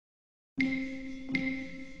I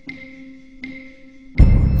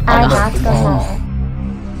have to home.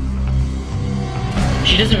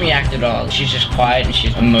 She doesn't react at all. She's just quiet and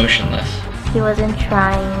she's emotionless. He wasn't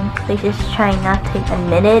trying. He's just trying not to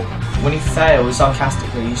admit it. When he fails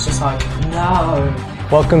sarcastically, he's just like, no.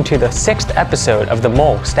 Welcome to the 6th episode of the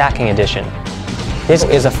Mole Stacking Edition. This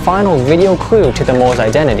is a final video clue to the mole's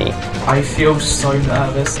identity. I feel so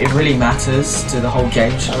nervous. It really matters to the whole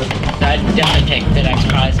game show. I'd definitely take the next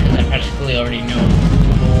prize because I practically already know who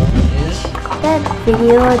the mole is. That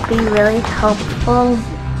video would be really helpful.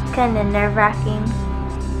 Kind of nerve-wracking.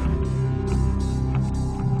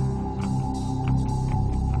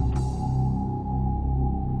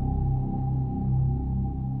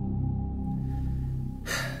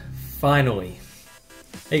 Finally.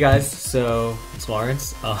 Hey guys, so it's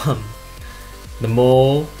Lawrence. The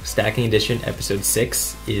Mole Stacking Edition episode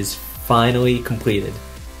 6 is finally completed.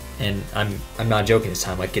 And I'm not joking this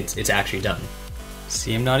time, like it's actually done.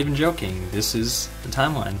 See, I'm not even joking. This is the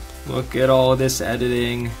timeline. Look at all this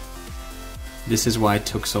editing. This is why it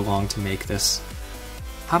took so long to make this.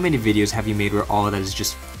 How many videos have you made where all of that is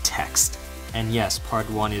just text? And yes, part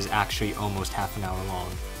 1 is actually almost half an hour long.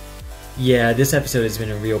 Yeah, this episode has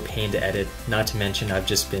been a real pain to edit, not to mention I've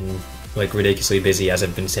just been like ridiculously busy, as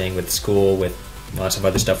I've been saying, with school, with lots of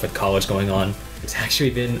other stuff with college going on. It's actually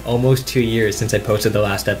been almost 2 years since I posted the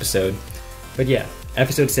last episode. But yeah,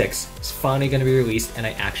 episode 6 is finally going to be released, and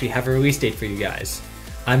I actually have a release date for you guys.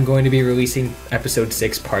 I'm going to be releasing episode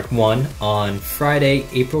 6 part 1 on Friday,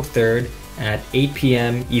 April 3rd at 8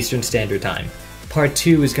 p.m. Eastern Standard Time. Part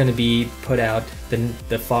 2 is going to be put out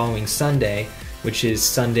the following Sunday, which is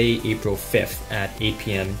Sunday, April 5th at 8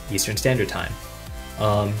 p.m. Eastern Standard Time.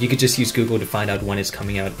 You could just use Google to find out when it's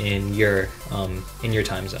coming out in your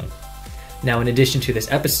time zone. Now, in addition to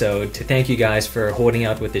this episode, to thank you guys for holding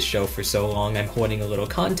out with this show for so long, I'm holding a little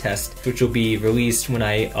contest, which will be released when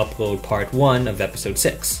I upload part 1 of episode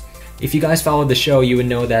 6. If you guys followed the show, you would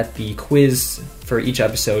know that the quiz for each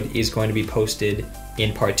episode is going to be posted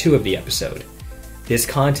in part 2 of the episode. This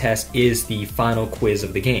contest is the final quiz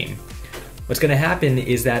of the game. What's going to happen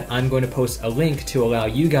is that I'm going to post a link to allow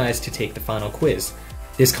you guys to take the final quiz.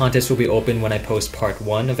 This contest will be open when I post part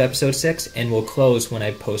 1 of episode 6 and will close when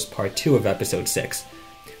I post part 2 of episode 6.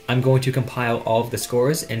 I'm going to compile all of the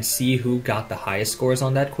scores and see who got the highest scores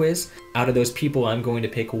on that quiz. Out of those people, I'm going to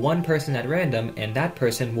pick one person at random, and that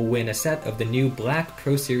person will win a set of the new Black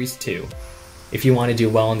Pro Series 2. If you want to do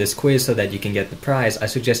well on this quiz so that you can get the prize, I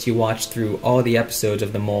suggest you watch through all the episodes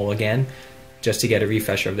of The Mole again, just to get a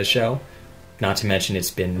refresher of the show. Not to mention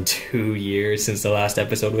it's been 2 years since the last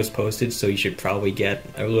episode was posted, so you should probably get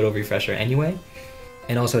a little refresher anyway.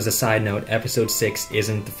 And also, as a side note, episode 6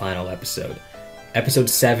 isn't the final episode.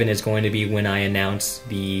 Episode 7 is going to be when I announce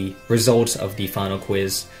the results of the final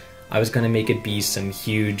quiz. I was going to make it be some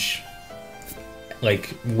huge,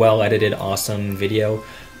 like, well-edited, awesome video,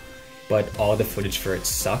 but all the footage for it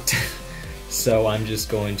sucked. So I'm just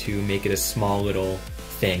going to make it a small little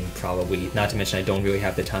thing, probably. Not to mention I don't really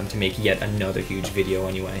have the time to make yet another huge video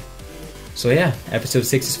anyway. So yeah, episode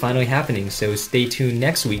 6 is finally happening, so stay tuned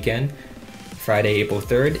next weekend, Friday, April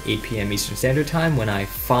 3rd, 8 p.m. Eastern Standard Time, when I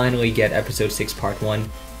finally get episode 6 part 1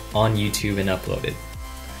 on YouTube and uploaded.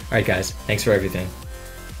 Alright guys, thanks for everything.